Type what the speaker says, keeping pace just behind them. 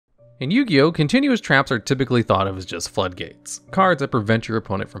In Yu-Gi-Oh!, continuous traps are typically thought of as just floodgates, cards that prevent your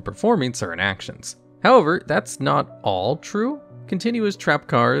opponent from performing certain actions. However, that's not all true. Continuous trap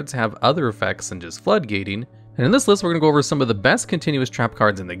cards have other effects than just floodgating, and in this list we're going to go over some of the best continuous trap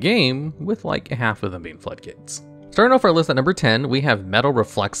cards in the game, with like half of them being floodgates. Starting off our list at number 10, we have Metal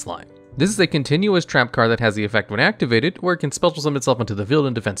Reflect Slime. This is a continuous trap card that has the effect when activated, where it can special summon itself into the field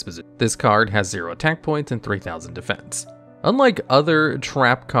in defense position. This card has 0 attack points and 3000 defense. Unlike other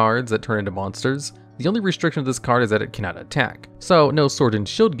trap cards that turn into monsters, the only restriction of this card is that it cannot attack, so no sword and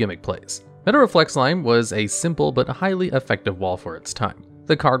shield gimmick plays. Metal Reflect Slime was a simple but highly effective wall for its time.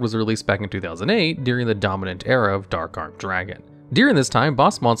 The card was released back in 2008 during the dominant era of Dark Armed Dragon. During this time,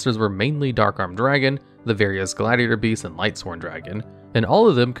 boss monsters were mainly Dark Armed Dragon, the various Gladiator Beasts, and Lightsworn Dragon, and all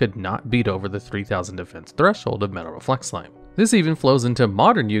of them could not beat over the 3000 defense threshold of Metal Reflect Slime. This even flows into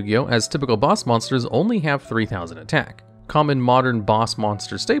modern Yu-Gi-Oh! As typical boss monsters only have 3000 attack. Common modern boss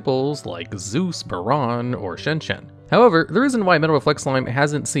monster staples like Zeus, Baran, or Shen. However, the reason why Metal Reflect Slime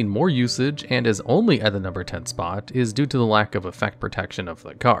hasn't seen more usage and is only at the number 10 spot is due to the lack of effect protection of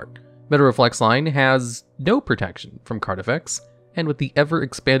the card. Metal Reflect Slime has no protection from card effects, and with the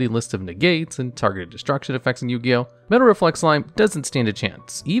ever-expanding list of negates and targeted destruction effects in Yu-Gi-Oh!, Metal Reflect Slime doesn't stand a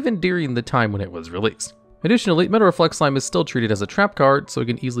chance, even during the time when it was released. Additionally, Metal Reflect Slime is still treated as a trap card, so it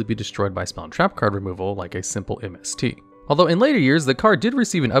can easily be destroyed by spell and trap card removal like a simple MST. Although in later years, the card did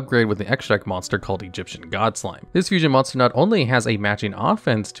receive an upgrade with an extra deck monster called Egyptian God Slime. This fusion monster not only has a matching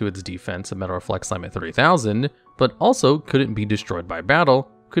offense to its defense of Metal Reflect Slime at 3000, but also couldn't be destroyed by battle,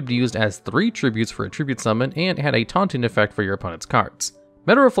 could be used as 3 tributes for a tribute summon, and had a taunting effect for your opponent's cards.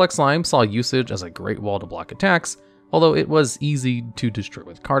 Metal Reflect Slime saw usage as a great wall to block attacks, although it was easy to destroy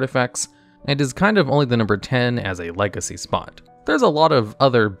with card effects, and is kind of only the number 10 as a legacy spot. There's a lot of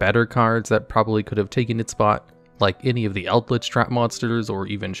other better cards that probably could have taken its spot, like any of the Eldritch Trap monsters or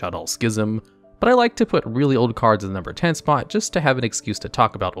even Shaddoll Schism, but I like to put really old cards in the number 10 spot just to have an excuse to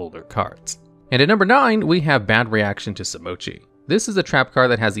talk about older cards. And at number 9, we have Bad Reaction to Simochi. This is a trap card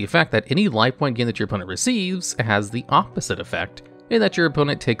that has the effect that any life point gain that your opponent receives has the opposite effect, in that your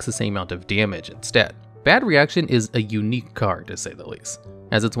opponent takes the same amount of damage instead. Bad Reaction is a unique card, to say the least,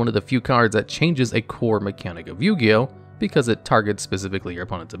 as it's one of the few cards that changes a core mechanic of Yu-Gi-Oh! Because it targets specifically your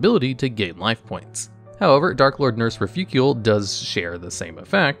opponent's ability to gain life points. However, Dark Lord Nurse Refugio does share the same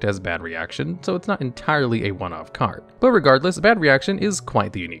effect as Bad Reaction, so it's not entirely a one-off card. But regardless, Bad Reaction is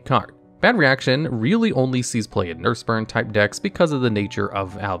quite the unique card. Bad Reaction really only sees play in Nurse Burn type decks because of the nature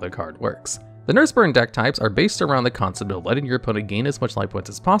of how the card works. The Nurse Burn deck types are based around the concept of letting your opponent gain as much life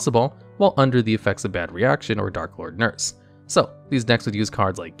points as possible while under the effects of Bad Reaction or Dark Lord Nurse. So, these decks would use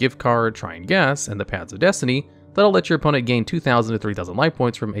cards like Gift Card, Try and Guess, and the Paths of Destiny that'll let your opponent gain 2000 to 3000 life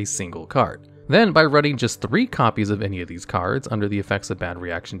points from a single card. Then, by running just 3 copies of any of these cards under the effects of Bad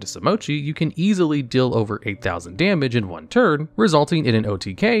Reaction to Simochi, you can easily deal over 8000 damage in one turn, resulting in an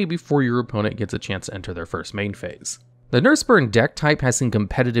OTK before your opponent gets a chance to enter their first main phase. The Nurse Burn deck type has seen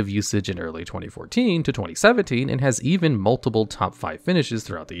competitive usage in early 2014 to 2017 and has even multiple top 5 finishes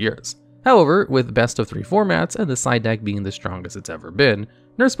throughout the years. However, with best of 3 formats and the side deck being the strongest it's ever been,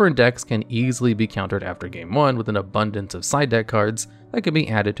 Nurse Burn decks can easily be countered after game 1 with an abundance of side deck cards that can be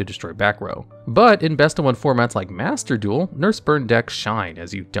added to destroy back row. But in best of 1 formats like Master Duel, Nurse Burn decks shine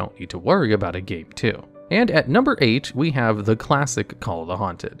as you don't need to worry about a game 2. And at number 8, we have the classic Call of the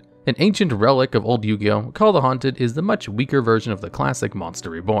Haunted. An ancient relic of old Yu-Gi-Oh!, Call of the Haunted is the much weaker version of the classic Monster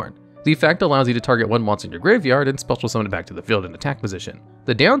Reborn. The effect allows you to target one monster in your graveyard and special summon it back to the field in attack position.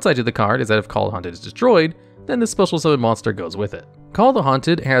 The downside to the card is that if Call of the Haunted is destroyed, then the special summon monster goes with it. Call of the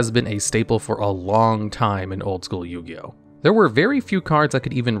Haunted has been a staple for a long time in old school Yu-Gi-Oh! There were very few cards that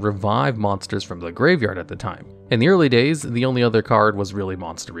could even revive monsters from the graveyard at the time. In the early days, the only other card was really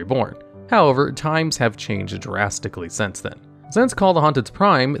Monster Reborn. However, times have changed drastically since then. Since Call of the Haunted's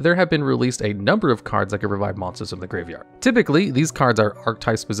prime, there have been released a number of cards that can revive monsters from the graveyard. Typically, these cards are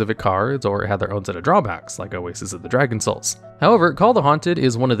archetype-specific cards or have their own set of drawbacks, like Oasis of the Dragon Souls. However, Call of the Haunted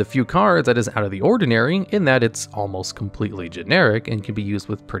is one of the few cards that is out of the ordinary in that it's almost completely generic and can be used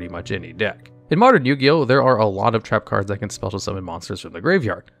with pretty much any deck. In modern Yu-Gi-Oh!, there are a lot of trap cards that can special summon monsters from the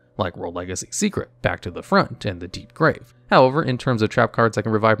graveyard, like World Legacy Secret, Back to the Front, and the Deep Grave. However, in terms of trap cards that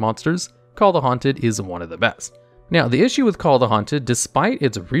can revive monsters, Call of the Haunted is one of the best. Now, the issue with Call of the Haunted, despite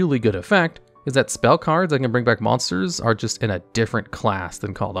its really good effect, is that spell cards that can bring back monsters are just in a different class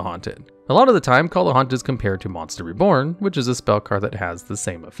than Call of the Haunted. A lot of the time, Call of the Haunted is compared to Monster Reborn, which is a spell card that has the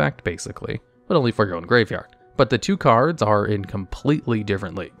same effect basically, but only for your own graveyard. But the two cards are in completely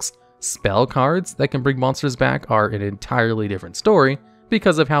different leagues. Spell cards that can bring monsters back are an entirely different story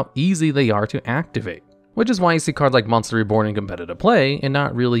because of how easy they are to activate. which is why you see cards like Monster Reborn in competitive play and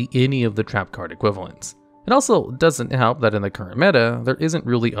not really any of the trap card equivalents. It also doesn't help that in the current meta, there isn't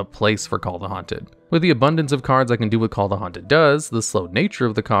really a place for Call the Haunted. With the abundance of cards that can do what Call the Haunted does, the slow nature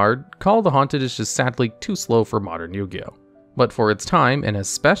of the card, Call the Haunted is just sadly too slow for modern Yu-Gi-Oh! But for its time, and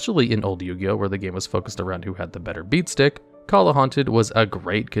especially in old Yu-Gi-Oh! Where the game was focused around who had the better beat stick, Call the Haunted was a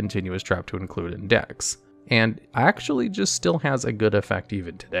great continuous trap to include in decks, and actually just still has a good effect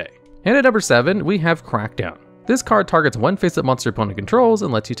even today. And at number 7, we have Crackdown. This card targets one face-up monster your opponent controls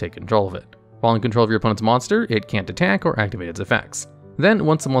and lets you take control of it. While in control of your opponent's monster, it can't attack or activate its effects. Then,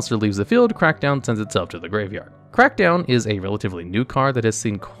 once the monster leaves the field, Crackdown sends itself to the graveyard. Crackdown is a relatively new card that has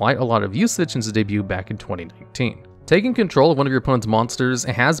seen quite a lot of usage since its debut back in 2019. Taking control of one of your opponent's monsters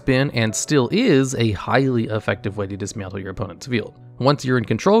has been and still is a highly effective way to dismantle your opponent's field. Once you're in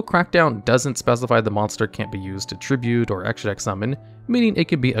control, Crackdown doesn't specify the monster can't be used to tribute or extra deck summon, meaning it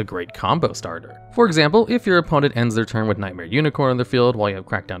can be a great combo starter. For example, if your opponent ends their turn with Nightmare Unicorn on the field while you have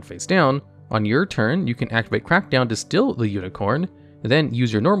Crackdown face down, on your turn, you can activate Crackdown to steal the Unicorn, then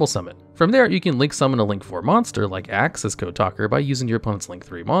use your normal summon. From there, you can link summon a Link 4 monster like Axis Code Talker by using your opponent's Link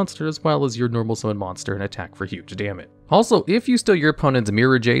 3 monster as well as your normal summon monster and attack for huge damage. Also, if you steal your opponent's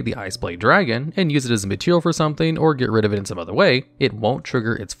Mirror Jade, the Ice Blade Dragon, and use it as a material for something or get rid of it in some other way, it won't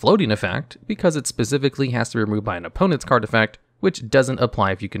trigger its floating effect because it specifically has to be removed by an opponent's card effect, which doesn't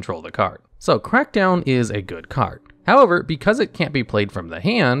apply if you control the card. So Crackdown is a good card. However, because it can't be played from the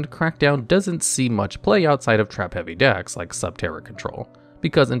hand, Crackdown doesn't see much play outside of trap-heavy decks like Subterra Control,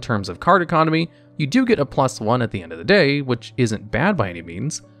 because in terms of card economy, you do get a +1 at the end of the day, which isn't bad by any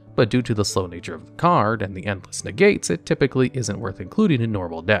means, but due to the slow nature of the card and the endless negates, it typically isn't worth including in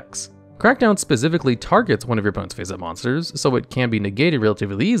normal decks. Crackdown specifically targets one of your opponent's face-up monsters, so it can be negated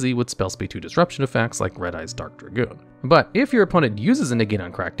relatively easy with spell speed 2 disruption effects like Red Eye's Dark Dragoon. But if your opponent uses a negate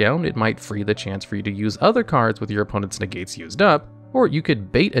on Crackdown, it might free the chance for you to use other cards with your opponent's negates used up, or you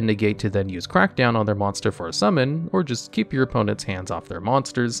could bait a negate to then use Crackdown on their monster for a summon, or just keep your opponent's hands off their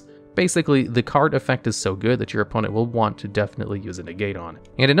monsters. Basically, the card effect is so good that your opponent will want to definitely use a negate on it.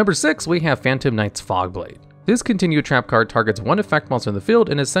 And at number 6, we have Phantom Knight's Fogblade. This continued trap card targets one effect monster in the field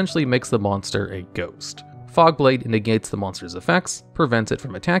and essentially makes the monster a ghost. Fogblade negates the monster's effects, prevents it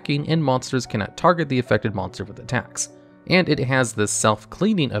from attacking, and monsters cannot target the affected monster with attacks. And it has the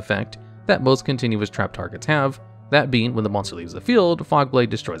self-cleaning effect that most continuous trap targets have, that being when the monster leaves the field, Fogblade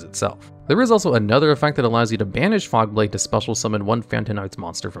destroys itself. There is also another effect that allows you to banish Fogblade to special summon one Phantom Knight's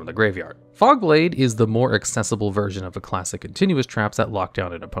monster from the graveyard. Fogblade is the more accessible version of the classic continuous traps that lock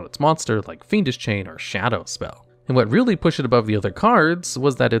down an opponent's monster like Fiendish Chain or Shadow Spell. And what really pushed it above the other cards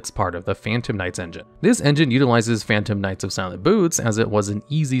was that it's part of the Phantom Knights engine. This engine utilizes Phantom Knights of Silent Boots as it was an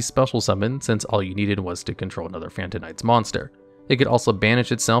easy special summon since all you needed was to control another Phantom Knights monster. It could also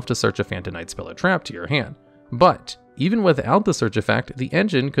banish itself to search a Phantom Knight spell or trap to your hand. But even without the search effect, the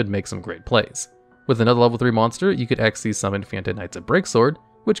engine could make some great plays. With another level 3 monster, you could XC summon Phantom Knights of Breaksword,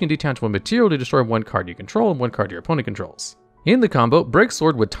 which can detach one material to destroy one card you control and one card your opponent controls. In the combo,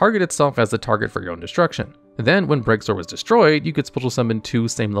 Breaksword would target itself as the target for your own destruction. Then, when Breaksword was destroyed, you could special summon 2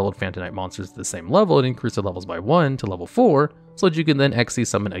 same-leveled Phantom Knight monsters at the same level and increase their levels by 1 to level 4, so that you can then XC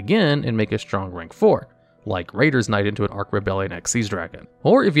summon again and make a strong rank 4. Like Raider's Knight into an Arc Rebellion Xyz Dragon.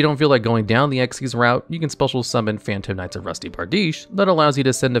 Or if you don't feel like going down the Xyz route, you can special summon Phantom Knights of Rusty Bardiche that allows you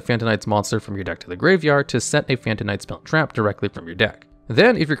to send a Phantom Knights monster from your deck to the graveyard to set a Phantom Knight spell trap directly from your deck.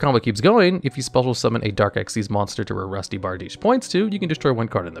 Then, if your combo keeps going, if you special summon a Dark Xyz monster to where Rusty Bardiche points to, you can destroy one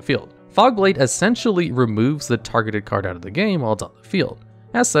card in the field. Fogblade essentially removes the targeted card out of the game while it's on the field.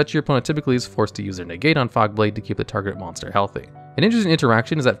 As such, your opponent typically is forced to use their negate on Fogblade to keep the targeted monster healthy. An interesting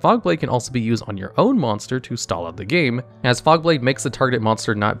interaction is that Fogblade can also be used on your own monster to stall out the game, as Fogblade makes the targeted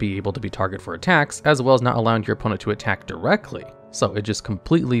monster not be able to be targeted for attacks, as well as not allowing your opponent to attack directly. So it just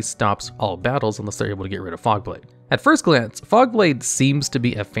completely stops all battles unless they're able to get rid of Fogblade. At first glance, Fogblade seems to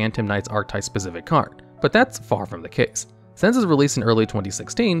be a Phantom Knights archetype specific card, but that's far from the case. Since its release in early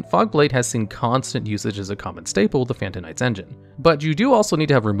 2016, Fogblade has seen constant usage as a common staple with the Phantom Knights engine. But you do also need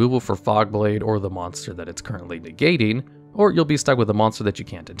to have removal for Fogblade or the monster that it's currently negating, or you'll be stuck with a monster that you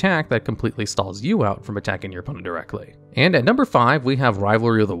can't attack that completely stalls you out from attacking your opponent directly. And at number 5, we have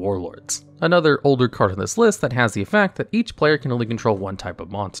Rivalry of the Warlords, another older card on this list that has the effect that each player can only control one type of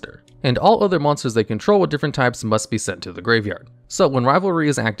monster, and all other monsters they control with different types must be sent to the graveyard. So when Rivalry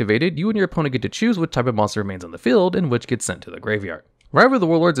is activated, you and your opponent get to choose which type of monster remains on the field and which gets sent to the graveyard. Rivalry of the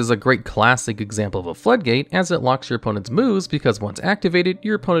Warlords is a great classic example of a floodgate as it locks your opponent's moves because once activated,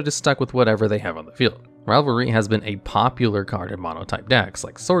 your opponent is stuck with whatever they have on the field. Rivalry has been a popular card in mono-type decks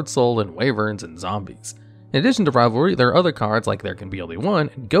like Sword Soul and Wyverns and Zombies. In addition to Rivalry, there are other cards like There Can Be Only One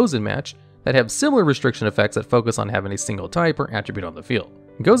and Gozen Match that have similar restriction effects that focus on having a single type or attribute on the field.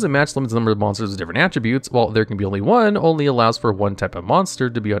 Gozen match limits the number of monsters with different attributes, while there can be only one, only allows for one type of monster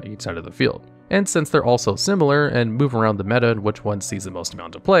to be on each side of the field. And since they're all so similar and move around the meta and which one sees the most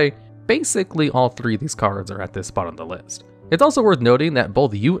amount of play, basically all three of these cards are at this spot on the list. It's also worth noting that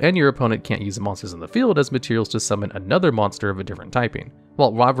both you and your opponent can't use monsters in the field as materials to summon another monster of a different typing.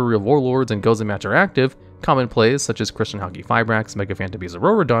 While Rivalry of Warlords and Gozen match are active, common plays such as Christian Haki Fibrax, Mega Phantobees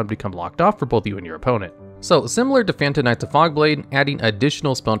Auroradon become locked off for both you and your opponent. So similar to Phantom Knights of Fogblade, adding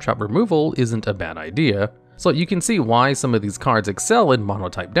additional spell trap removal isn't a bad idea. So you can see why some of these cards excel in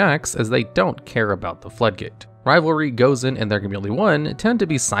monotype decks, as they don't care about the floodgate. Rivalry, Gozen, and There Can Be Only One tend to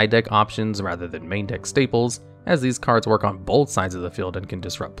be side deck options rather than main deck staples, as these cards work on both sides of the field and can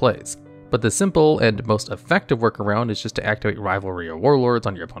disrupt plays. But the simple and most effective workaround is just to activate Rivalry or Warlords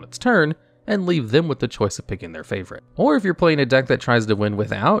on your opponent's turn, and leave them with the choice of picking their favorite. Or if you're playing a deck that tries to win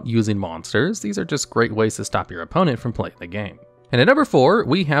without using monsters, these are just great ways to stop your opponent from playing the game. And at number 4,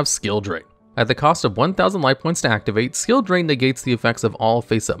 we have Skill Drain. At the cost of 1,000 life points to activate, Skill Drain negates the effects of all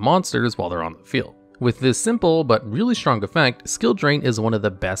face-up monsters while they're on the field. With this simple but really strong effect, Skill Drain is one of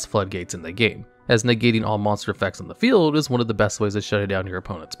the best floodgates in the game, as negating all monster effects on the field is one of the best ways to shut down your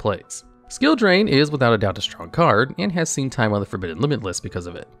opponent's plays. Skill Drain is without a doubt a strong card, and has seen time on the Forbidden Limit list because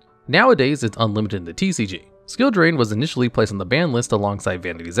of it. Nowadays, it's unlimited in the TCG. Skill Drain was initially placed on the ban list alongside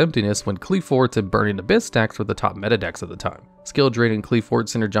Vanity's Emptiness when Cleaveforts and Burning Abyss decks were the top meta decks at the time. Skill Drain and Cleavefort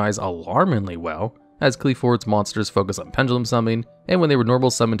synergize alarmingly well, as Cleavefort's monsters focus on pendulum summoning, and when they were normal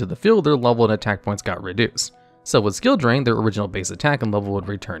summoned to the field, their level and attack points got reduced. So with Skill Drain, their original base attack and level would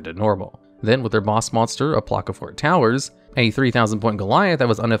return to normal. Then with their boss monster, a Block of 4 Towers, a 3,000 point Goliath that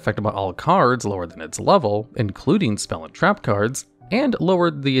was unaffected by all cards lower than its level, including spell and trap cards, and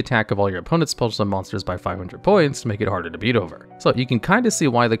lowered the attack of all your opponent's special monsters by 500 points to make it harder to beat over. So you can kinda see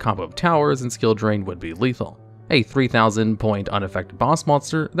why the combo of Towers and Skill Drain would be lethal. A 3,000 point unaffected boss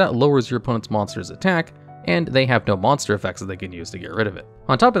monster that lowers your opponent's monster's attack, and they have no monster effects that they can use to get rid of it.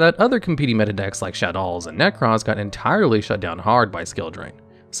 On top of that, other competing meta decks like Shaddolls and Necrons got entirely shut down hard by Skill Drain.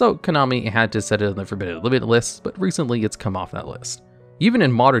 So Konami had to set it on the Forbidden Limit list, but recently it's come off that list. Even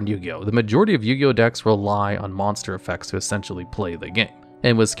in modern Yu-Gi-Oh!, the majority of Yu-Gi-Oh! Decks rely on monster effects to essentially play the game,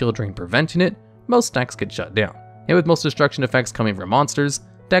 and with Skill Drain preventing it, most decks get shut down. And with most destruction effects coming from monsters,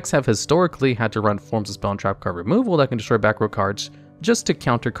 decks have historically had to run forms of spell and trap card removal that can destroy back row cards just to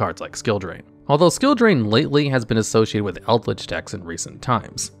counter cards like Skill Drain. Although Skill Drain lately has been associated with Eldritch decks in recent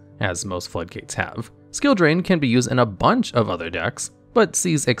times, as most floodgates have, Skill Drain can be used in a bunch of other decks, but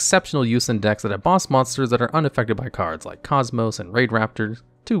sees exceptional use in decks that have boss monsters that are unaffected by cards like Cosmos and Raid Raptors,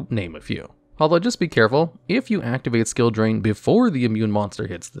 to name a few. Although just be careful, if you activate Skill Drain before the immune monster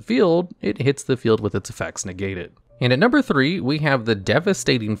hits the field, it hits the field with its effects negated. And at number 3, we have the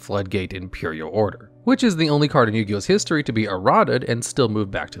devastating Floodgate Imperial Order, which is the only card in Yu-Gi-Oh's history to be errated and still move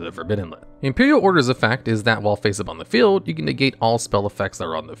back to the Forbidden List. Imperial Order's effect is that while face up on the field, you can negate all spell effects that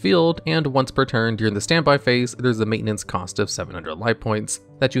are on the field, and once per turn during the standby phase, there's a maintenance cost of 700 life points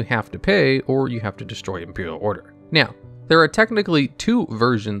that you have to pay, or you have to destroy Imperial Order. Now, there are technically 2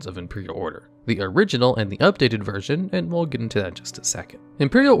 versions of Imperial Order, the original and the updated version, and we'll get into that in just a second.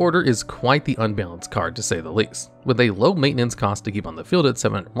 Imperial Order is quite the unbalanced card to say the least. With a low maintenance cost to keep on the field at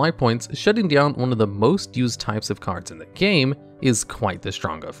 700 life points, shutting down one of the most used types of cards in the game is quite the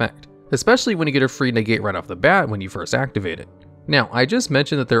strong effect, especially when you get a free negate right off the bat when you first activate it. Now, I just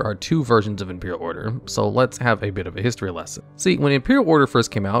mentioned that there are 2 versions of Imperial Order, so let's have a bit of a history lesson. See, when Imperial Order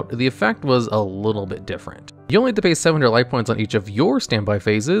first came out, the effect was a little bit different. You only had to pay 700 life points on each of your standby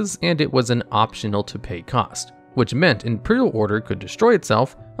phases, and it was an optional to pay cost, which meant Imperial Order could destroy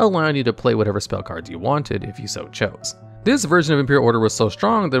itself, allowing you to play whatever spell cards you wanted if you so chose. This version of Imperial Order was so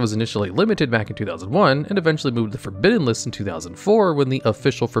strong that it was initially limited back in 2001 and eventually moved to the Forbidden List in 2004 when the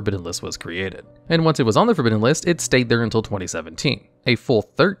official Forbidden List was created. And once it was on the Forbidden List, it stayed there until 2017, a full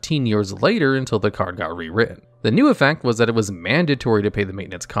 13 years later until the card got rewritten. The new effect was that it was mandatory to pay the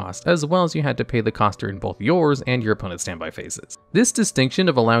maintenance cost, as well as you had to pay the cost during both yours and your opponent's standby phases. This distinction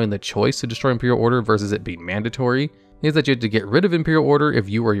of allowing the choice to destroy Imperial Order versus it being mandatory is that you had to get rid of Imperial Order if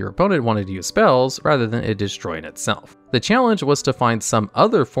you or your opponent wanted to use spells rather than it destroying itself. The challenge was to find some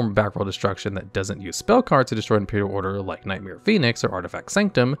other form of backroll destruction that doesn't use spell cards to destroy Imperial Order like Nightmare Phoenix or Artifact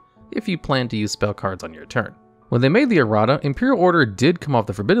Sanctum if you plan to use spell cards on your turn. When they made the errata, Imperial Order did come off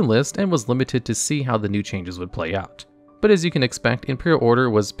the Forbidden List and was limited to see how the new changes would play out. But as you can expect, Imperial Order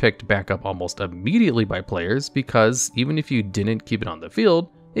was picked back up almost immediately by players because even if you didn't keep it on the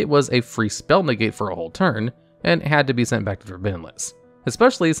field, it was a free spell negate for a whole turn, and had to be sent back to the Forbidden List,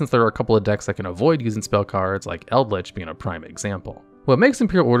 especially since there are a couple of decks that can avoid using spell cards, like Eldritch being a prime example. What makes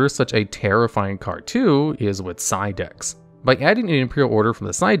Imperial Order such a terrifying card too is with side decks. By adding an Imperial Order from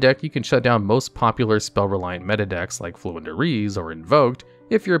the side deck, you can shut down most popular spell-reliant meta decks like Fluent Rees or Invoked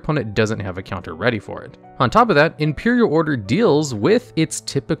if your opponent doesn't have a counter ready for it. On top of that, Imperial Order deals with its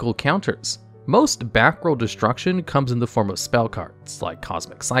typical counters. Most backrow destruction comes in the form of spell cards like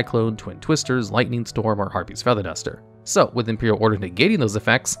Cosmic Cyclone, Twin Twisters, Lightning Storm, or Harpy's Feather Duster. So with Imperial Order negating those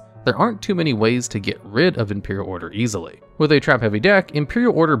effects, there aren't too many ways to get rid of Imperial Order easily. With a trap-heavy deck,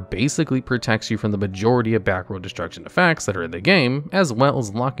 Imperial Order basically protects you from the majority of backrow destruction effects that are in the game, as well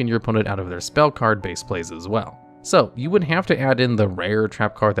as locking your opponent out of their spell card-based plays as well. So you would have to add in the rare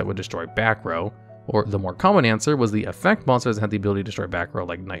trap card that would destroy back row, or the more common answer was the effect monsters that had the ability to destroy back row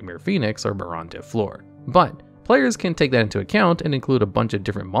like Nightmare Phoenix or Baron de Fleur. But players can take that into account and include a bunch of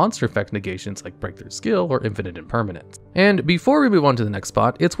different monster effect negations like Breakthrough Skill or Infinite Impermanence. And before we move on to the next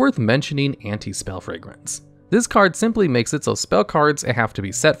spot, it's worth mentioning Anti-Spell Fragrance. This card simply makes it so spell cards have to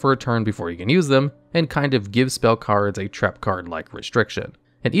be set for a turn before you can use them, and kind of gives spell cards a trap card-like restriction.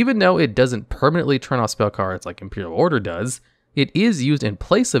 And even though it doesn't permanently turn off spell cards like Imperial Order does, it is used in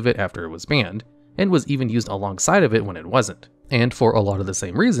place of it after it was banned, and was even used alongside of it when it wasn't. And for a lot of the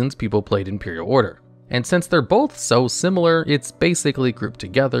same reasons people played Imperial Order. And since they're both so similar, it's basically grouped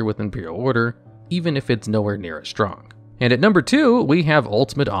together with Imperial Order, even if it's nowhere near as strong. And at number 2, we have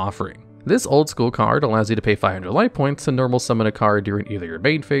Ultimate Offering. This old school card allows you to pay 500 life points to normal summon a card during either your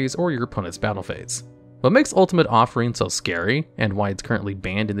main phase or your opponent's battle phase. What makes Ultimate Offering so scary, and why it's currently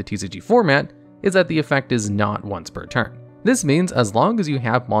banned in the TCG format, is that the effect is not once per turn. This means as long as you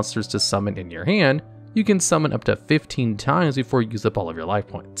have monsters to summon in your hand, you can summon up to 15 times before you use up all of your life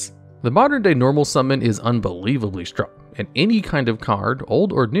points. The modern day normal summon is unbelievably strong, and any kind of card,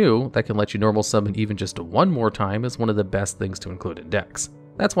 old or new, that can let you normal summon even just one more time is one of the best things to include in decks.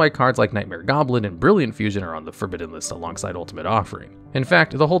 That's why cards like Nightmare Goblin and Brilliant Fusion are on the forbidden list alongside Ultimate Offering. In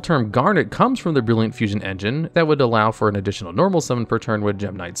fact, the whole term Garnet comes from the Brilliant Fusion engine that would allow for an additional normal summon per turn with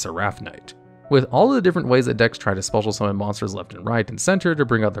Gem Knight Seraph Knight. With all of the different ways that decks try to special summon monsters left and right and center to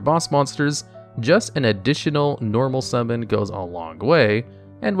bring out their boss monsters, just an additional normal summon goes a long way,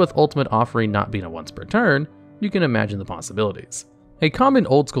 and with Ultimate Offering not being a once per turn, you can imagine the possibilities. A common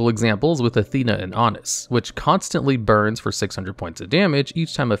old school example is with Athena and Honest, which constantly burns for 600 points of damage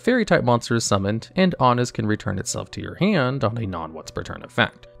each time a fairy type monster is summoned, and Honest can return itself to your hand on a non-once per turn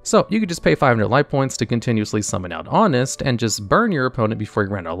effect. So you could just pay 500 life points to continuously summon out Honest and just burn your opponent before you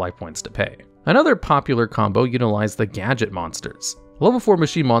run out of life points to pay. Another popular combo utilized the Gadget monsters. Level 4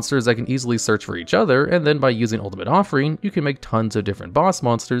 machine monsters that can easily search for each other, and then by using Ultimate Offering, you can make tons of different boss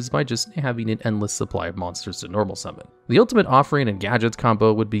monsters by just having an endless supply of monsters to normal summon. The Ultimate Offering and Gadgets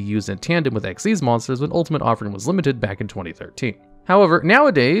combo would be used in tandem with Xyz monsters when Ultimate Offering was limited back in 2013. However,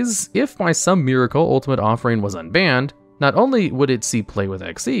 nowadays, if by some miracle Ultimate Offering was unbanned, not only would it see play with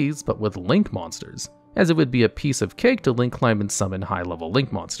Xyz, but with Link monsters, as it would be a piece of cake to Link climb and summon high-level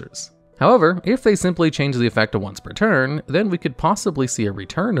Link monsters. However, if they simply change the effect to once per turn, then we could possibly see a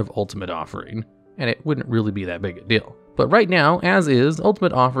return of Ultimate Offering, and it wouldn't really be that big a deal. But right now, as is,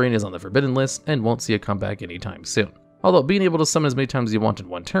 Ultimate Offering is on the forbidden list and won't see a comeback anytime soon. Although being able to summon as many times as you want in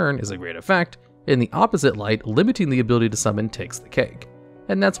one turn is a great effect, in the opposite light, limiting the ability to summon takes the cake.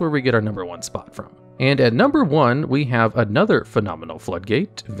 And that's where we get our number 1 spot from. And at number 1, we have another phenomenal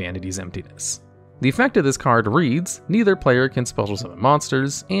floodgate, Vanity's Emptiness. The effect of this card reads, neither player can special summon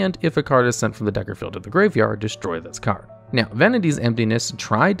monsters, and if a card is sent from the deck or field to the graveyard, destroy this card. Now, Vanity's Emptiness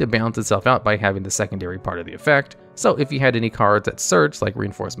tried to balance itself out by having the secondary part of the effect, so if you had any cards that search, like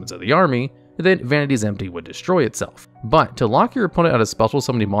Reinforcements of the Army, then Vanity's Empty would destroy itself. But to lock your opponent out of special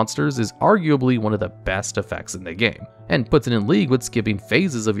summoning monsters is arguably one of the best effects in the game, and puts it in league with skipping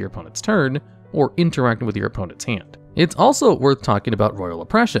phases of your opponent's turn, or interacting with your opponent's hand. It's also worth talking about Royal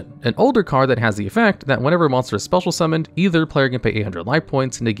Oppression, an older card that has the effect that whenever a monster is special summoned, either player can pay 800 life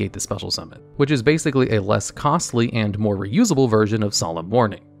points to negate the special summon, which is basically a less costly and more reusable version of Solemn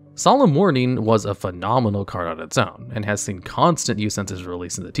Warning. Solemn Warning was a phenomenal card on its own, and has seen constant use since its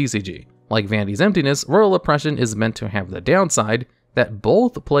release in the TCG. Like Vanity's Emptiness, Royal Oppression is meant to have the downside that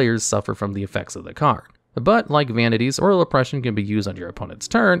both players suffer from the effects of the card. But like Vanity's, Royal Oppression can be used on your opponent's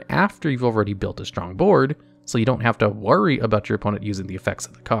turn after you've already built a strong board, so you don't have to worry about your opponent using the effects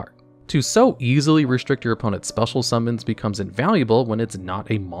of the card. To so easily restrict your opponent's special summons becomes invaluable when it's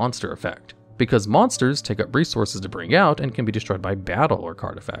not a monster effect, because monsters take up resources to bring out and can be destroyed by battle or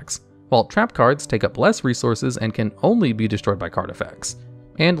card effects, while trap cards take up less resources and can only be destroyed by card effects.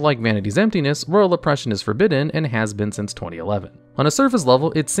 And like Vanity's Emptiness, Royal Oppression is forbidden and has been since 2011. On a surface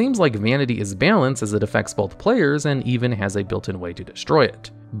level, it seems like Vanity is balanced as it affects both players and even has a built-in way to destroy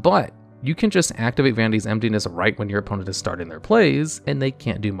it. But you can just activate Vanity's Emptiness right when your opponent is starting their plays, and they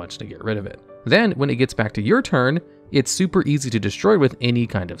can't do much to get rid of it. Then, when it gets back to your turn, it's super easy to destroy with any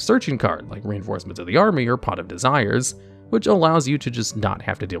kind of searching card, like Reinforcements of the Army or Pot of Desires, which allows you to just not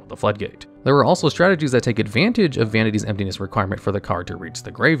have to deal with the floodgate. There are also strategies that take advantage of Vanity's Emptiness requirement for the card to reach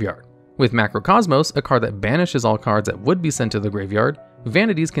the graveyard. With Macrocosmos, a card that banishes all cards that would be sent to the graveyard,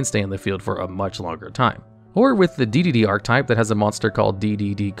 Vanities can stay in the field for a much longer time. Or with the DDD archetype that has a monster called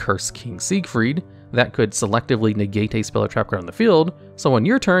DDD Curse King Siegfried that could selectively negate a spell or trap card on the field, so on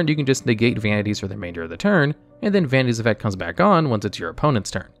your turn you can just negate Vanities for the remainder of the turn, and then Vanity's effect comes back on once it's your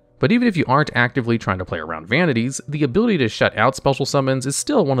opponent's turn. But even if you aren't actively trying to play around Vanities, the ability to shut out special summons is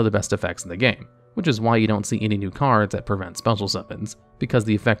still one of the best effects in the game, which is why you don't see any new cards that prevent special summons, because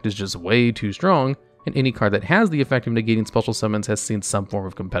the effect is just way too strong, and any card that has the effect of negating special summons has seen some form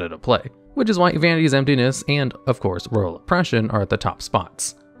of competitive play, which is why Vanity's Emptiness and, of course, Royal Oppression are at the top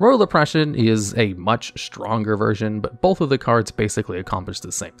spots. Royal Oppression is a much stronger version, but both of the cards basically accomplish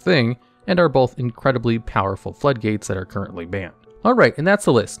the same thing, and are both incredibly powerful floodgates that are currently banned. Alright, and that's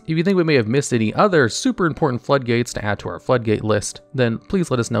the list. If you think we may have missed any other super important floodgates to add to our floodgate list, then please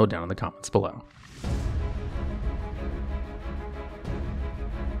let us know down in the comments below.